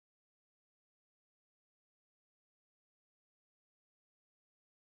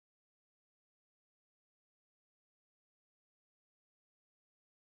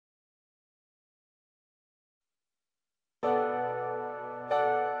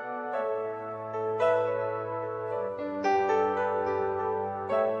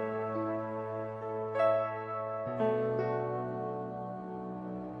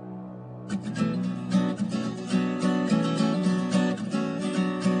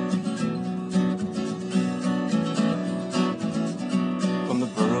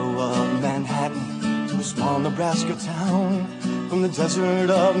Nebraska town, from the desert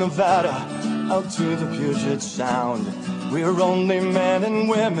of Nevada out to the Puget Sound. We're only men and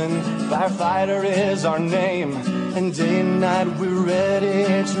women, firefighter is our name, and day and night we're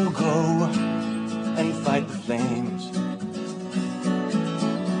ready to go and fight the flames.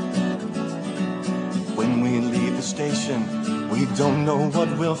 When we leave the station, we don't know what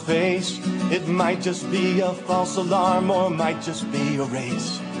we'll face. It might just be a false alarm or might just be a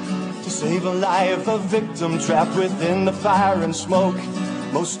race. To save a life, a victim trapped within the fire and smoke.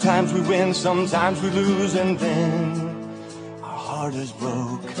 Most times we win, sometimes we lose, and then our heart is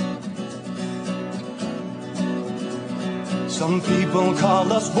broke. Some people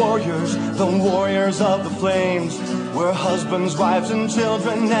call us warriors, the warriors of the flames. We're husbands, wives, and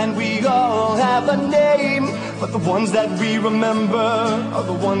children, and we all have a name. But the ones that we remember are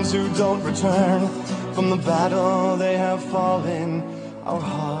the ones who don't return. From the battle they have fallen, our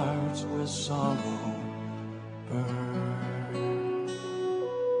hearts with sorrow burn.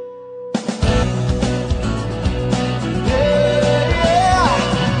 Yeah,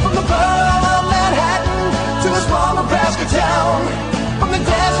 from the borough of Manhattan to a small Nebraska town, from the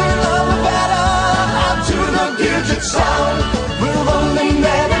desert of Nevada out to the Puget Sound. We're only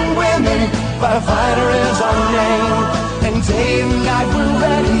men and women, firefighter is our name, and day and night we're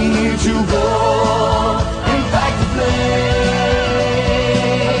ready